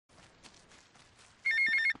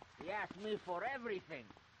ask me for everything.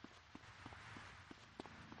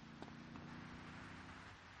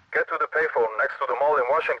 Get to the payphone next to the mall in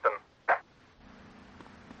Washington.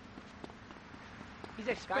 He's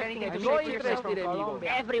expecting to shake yourself from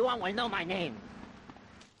Colombia. Everyone will know my name.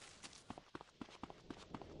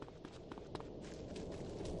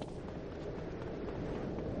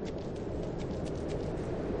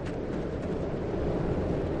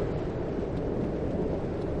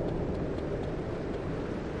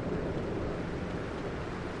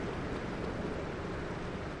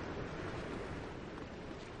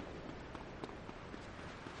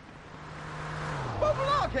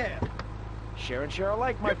 Share and share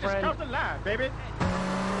alike, my friend. Just the line, baby.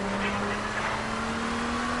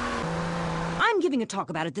 I'm giving a talk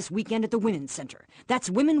about it this weekend at the Women's Center. That's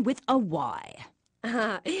women with a Y.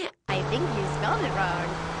 I think you spelled it wrong.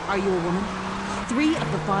 Are you a woman? 3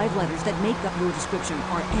 of the 5 letters that make up your description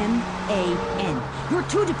are M-A-N. You're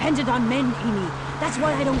too dependent on men, Amy. That's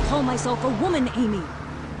why I don't call myself a woman, Amy.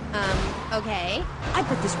 Okay. I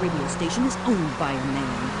bet this radio station is owned by a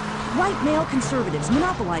man. White male conservatives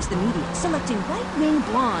monopolize the media, selecting right-wing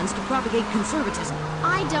blondes to propagate conservatism.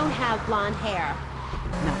 I don't have blonde hair.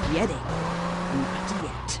 Not yet, Amy. Not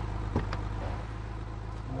yet.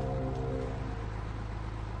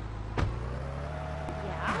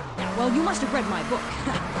 Yeah? Well, you must have read my book.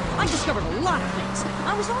 I discovered a lot of things.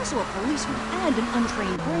 I was also a policeman and an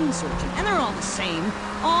untrained brain surgeon, and they're all the same.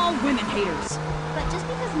 All women haters. But just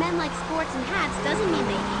because men like sports and hats doesn't mean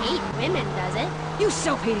they hate women, does it? You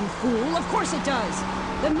self-hating fool! Of course it does!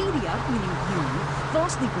 The media, meaning you,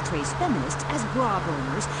 falsely portrays feminists as bra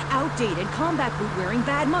burners, outdated, combat boot-wearing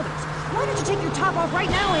bad mothers. Why don't you take your top off right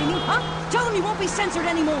now, Amy, huh? Tell them you won't be censored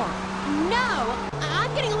anymore! No!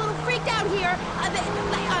 I'm getting a little freaked out here.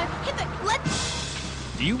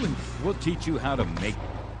 Do you and we'll teach you how to make...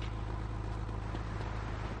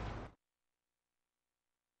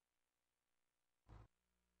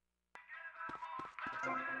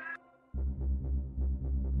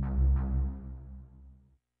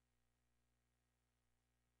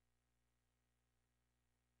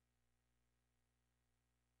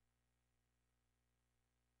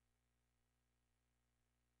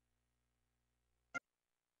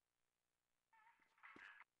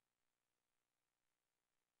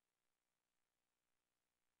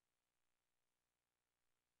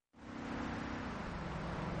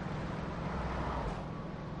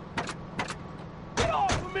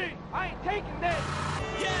 I ain't taking this!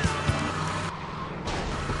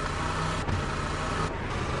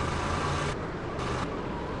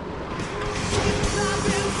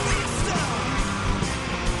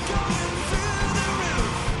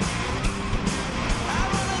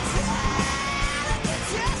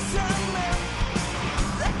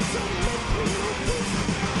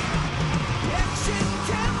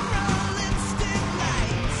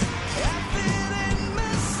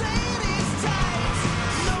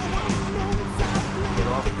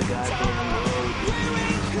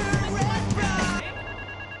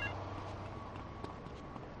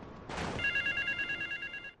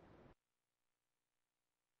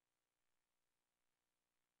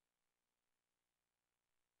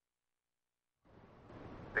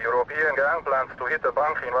 The European gang plans to hit a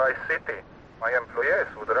bank in Vice City. My employees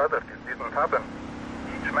would rather this didn't happen.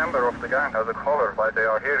 Each member of the gang has a color why they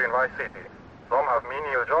are here in Vice City. Some have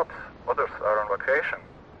menial jobs, others are on vacation.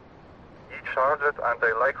 Each target and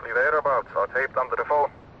their likely whereabouts are taped under the phone.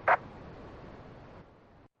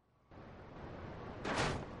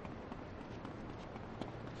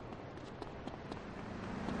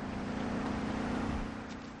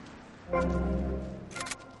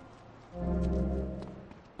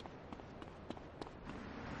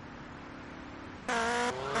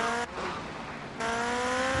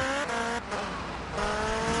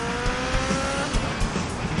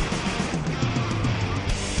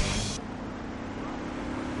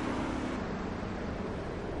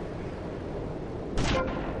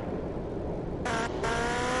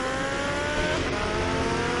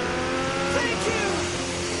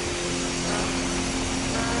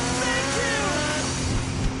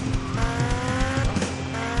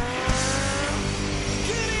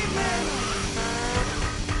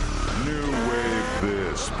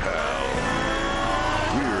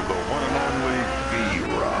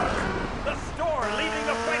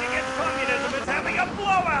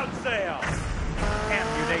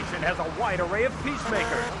 Has a wide array of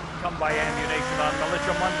peacemakers. Come by Ammunition on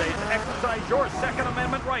Militia Mondays, exercise your Second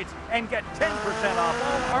Amendment rights, and get 10%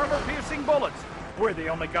 off all armor-piercing bullets. We're the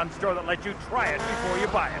only gun store that lets you try it before you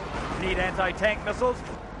buy it. Need anti-tank missiles?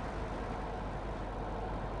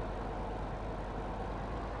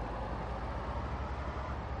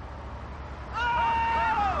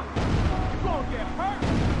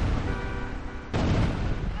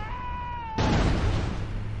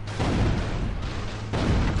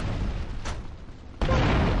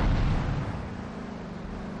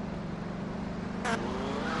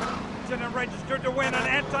 And registered to win an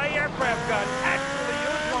anti-aircraft gun, actually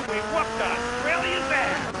used when we whooped Australia's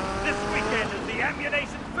ass. This weekend is the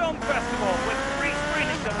Ammunition Film Festival with 3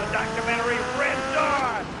 screenings of the documentary Red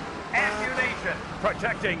Dawn. Ammunition,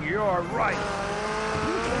 protecting your rights.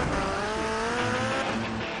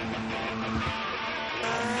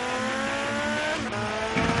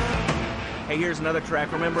 Hey, here's another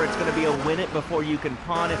track. Remember, it's going to be a win it before you can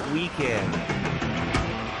pawn it weekend.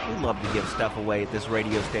 We love to give stuff away at this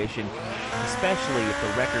radio station, especially if the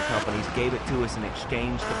record companies gave it to us in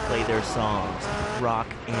exchange to play their songs. Rock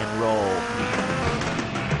and roll.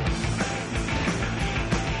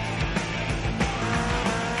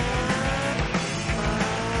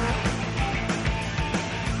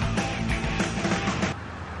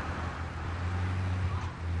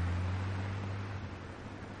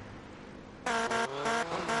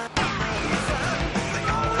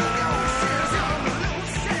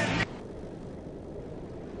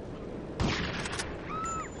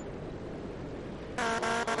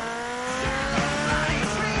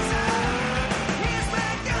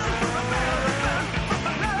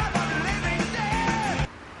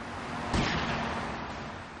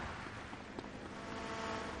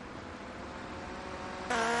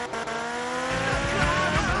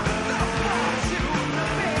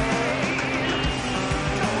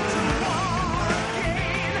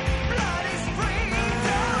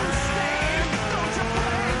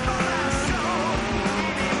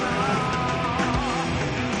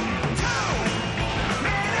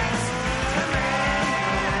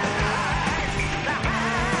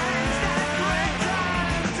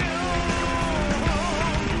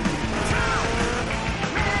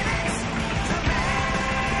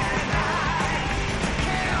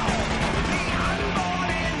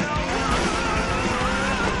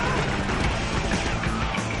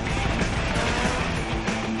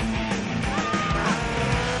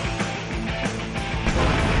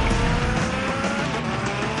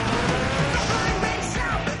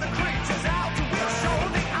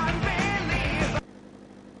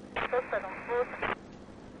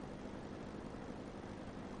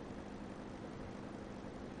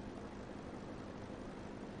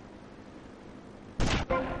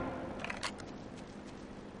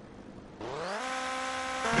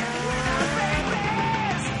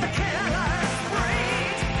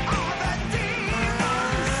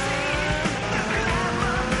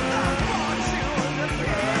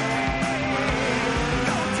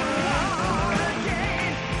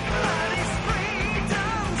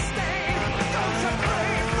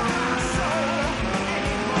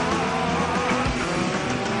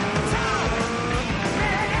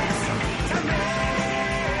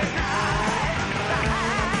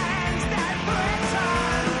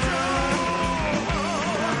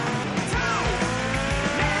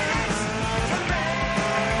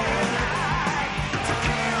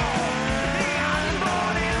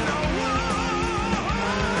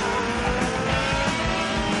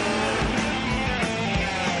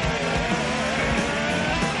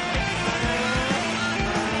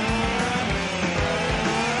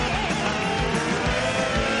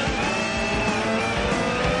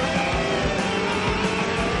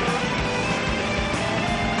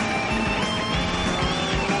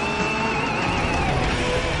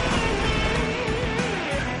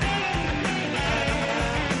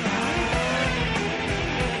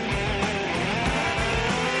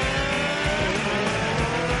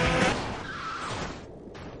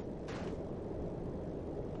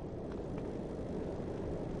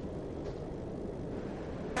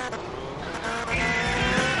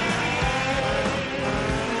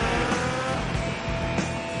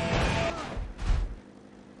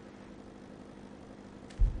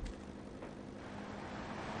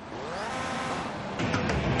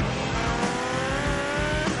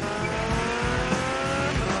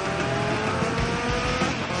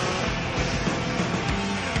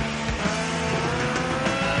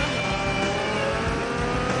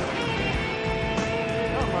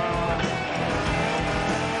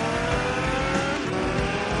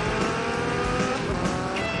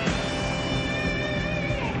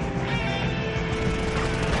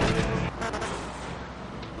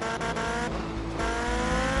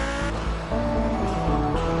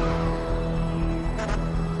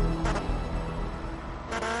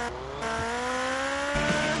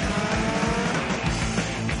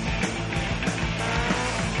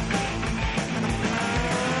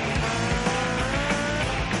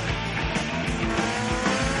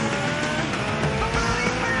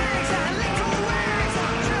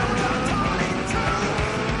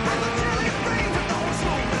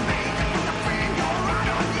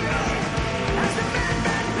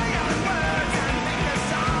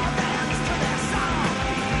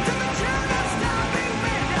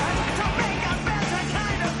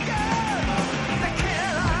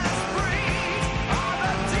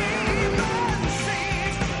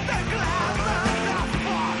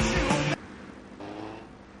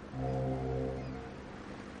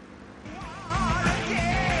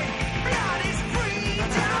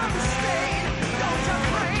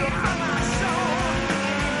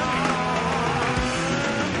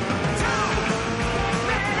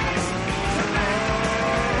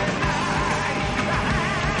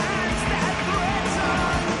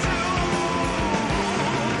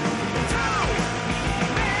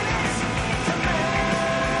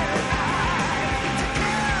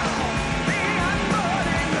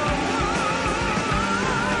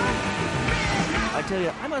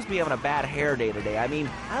 must be having a bad hair day today. I mean,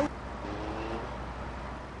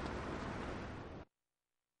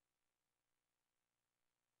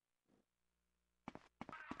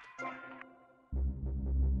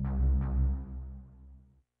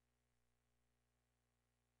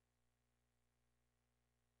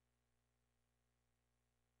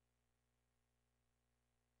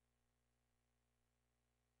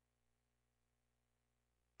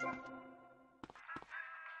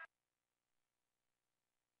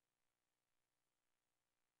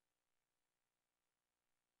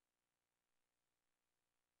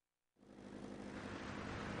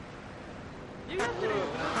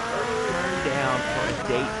 turned down for a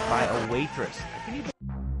date by a waitress. Can you...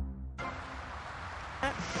 I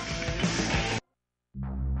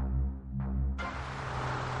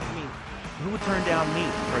mean, who would turn down me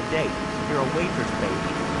for a date? You're a waitress,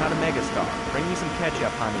 baby, not a megastar. Bring me some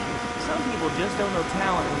ketchup, honey. Some people just don't know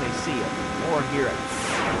talent when they see it or hear it.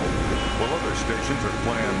 Well, other stations are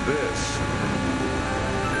playing this.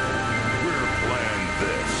 We're playing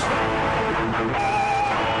this.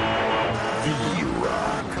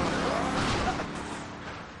 V-Rock.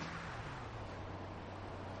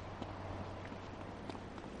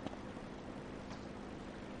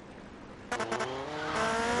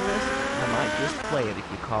 I might just play it if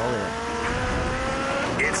you call in.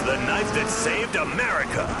 It's the knife that saved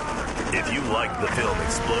America. If you like the film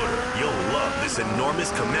Exploder, you'll love this enormous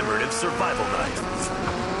commemorative survival knife.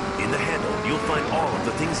 In the handle, you'll find all of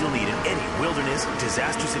the things you'll need in any wilderness,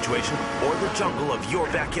 disaster situation, or the jungle of your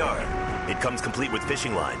backyard. It comes complete with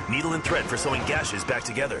fishing line, needle and thread for sewing gashes back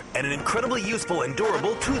together, and an incredibly useful and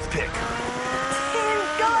durable toothpick.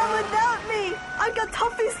 Can't go without me! I got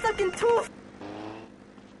toffee stuck in tooth!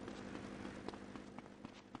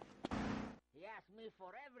 He asked me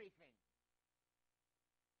for everything.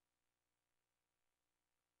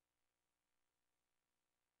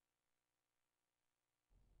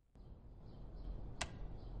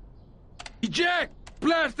 Jack,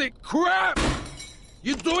 plastic crap!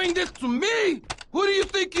 You doing this to me? Who do you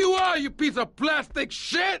think you are, you piece of plastic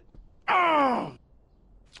shit? Oh!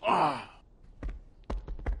 Oh!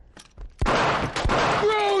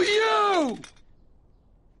 Bro, you!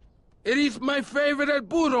 It is my favorite El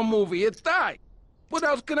Burro movie. It died. What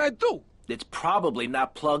else can I do? It's probably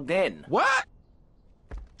not plugged in. What?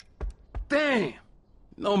 Damn.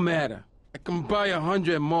 No matter. I can buy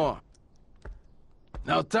 100 more.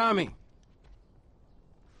 Now, Tommy.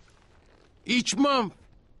 Each month,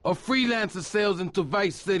 a freelancer sails into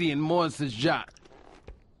Vice City in Morris's yacht.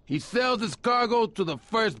 He sells his cargo to the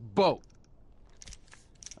first boat.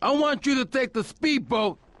 I want you to take the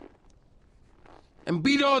speedboat and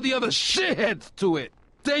beat all the other shitheads to it.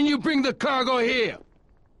 Then you bring the cargo here.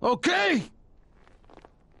 Okay?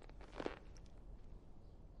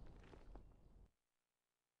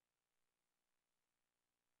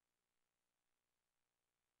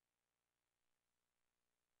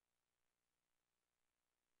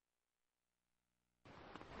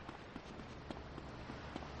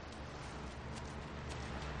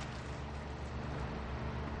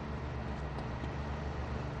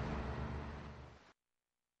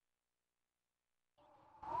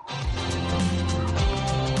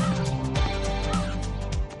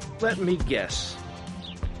 Let me guess.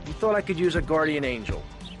 You thought I could use a guardian angel.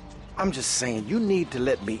 I'm just saying, you need to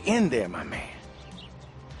let me in there, my man.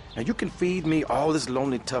 Now, you can feed me all this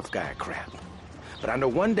lonely tough guy crap. But I know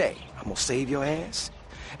one day I'm gonna save your ass,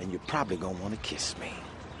 and you're probably gonna want to kiss me.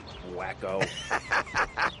 Wacko.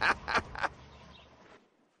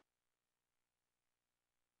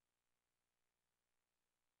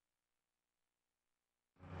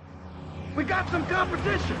 We got some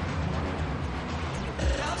competition.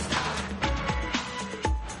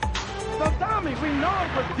 So, Tommy, we know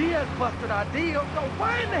because Diaz busted our deal, so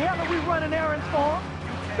why in the hell are we running errands for him?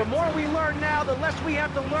 The more we learn now, the less we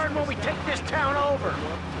have to learn when we take this town over.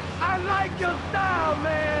 I like your style,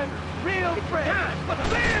 man. Real fresh. But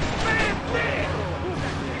bam, bam, bam!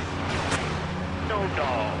 Snow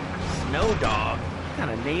Dog. Snow Dog? What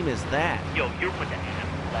kind of name is that? Yo, you're with the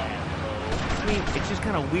half laugh, I mean, it's just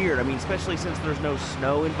kind of weird. I mean, especially since there's no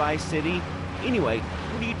snow in Vice City. Anyway,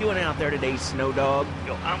 what are you doing out there today, Snow Dog?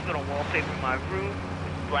 Yo, I'm gonna wallpaper my room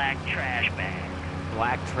with black trash bags.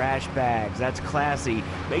 Black trash bags, that's classy.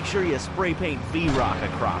 Make sure you spray paint V-Rock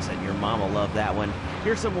across it. Your mama loved that one.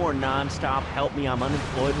 Here's some more non-stop Help Me I'm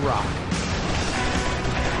Unemployed rock.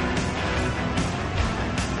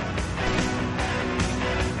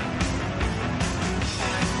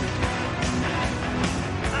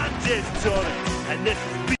 I'm just Tony, and this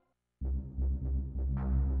is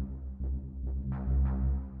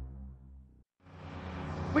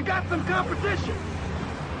We got some competition.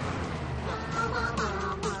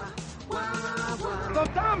 So,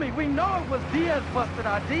 Tommy, we know it was Diaz busted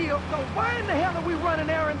our deal, so why in the hell are we running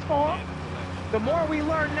errands for him? The more we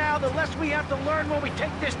learn now, the less we have to learn when we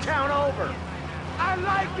take this town over. I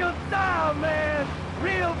like your style, man.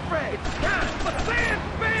 Real fresh. It's time for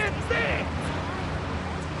San.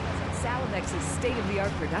 Salavex's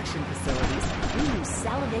state-of-the-art production facilities, we use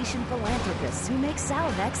Salivation philanthropists who make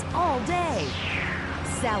Salivex all day.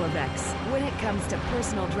 Salivex, when it comes to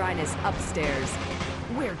personal dryness upstairs,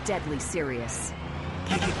 we're deadly serious.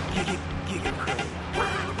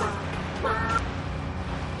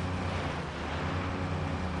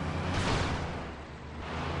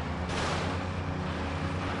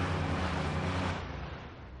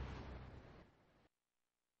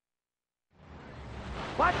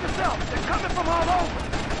 Watch yourself. They're coming from all over.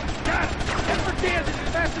 Got it. Get for Diaz as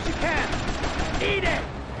fast as you can. Eat it.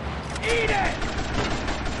 Eat it.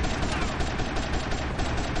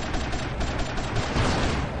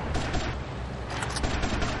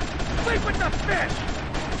 Sleep with the fish.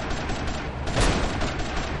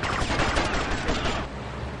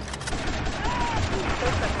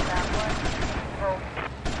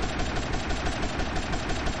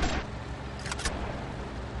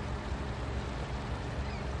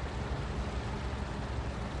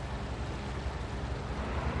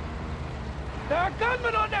 There are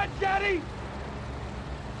gunmen on that jetty!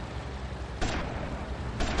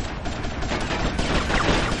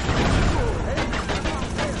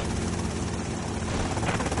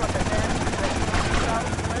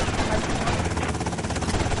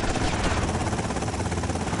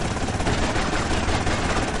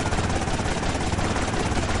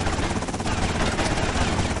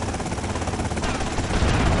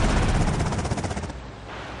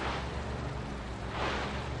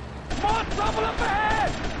 Trouble up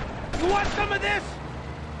ahead! You want some of this?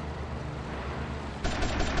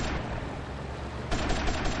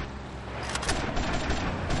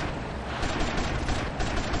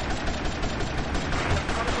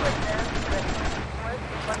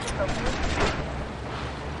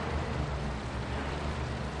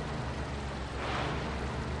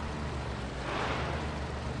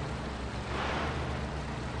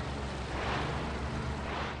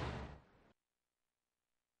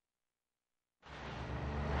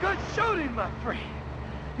 Good shooting, my friend.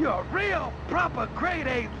 You're a real, proper,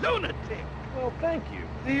 grade-A lunatic. Well, thank you.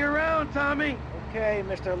 See you around, Tommy. Okay,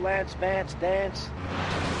 Mr. Lance Vance Dance.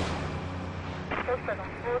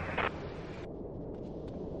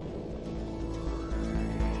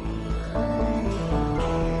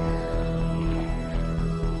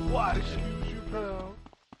 Why should you, pal?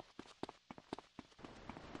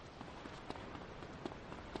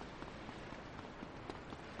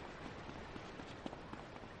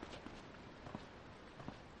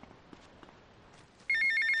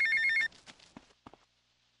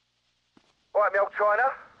 Right, me old China,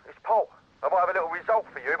 it's Paul. I might have a little result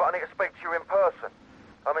for you, but I need to speak to you in person.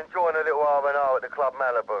 I'm enjoying a little R&R at the Club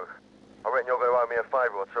Malibu. I reckon you're going to owe me a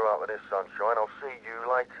favour or two out with this, sunshine. I'll see you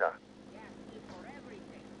later.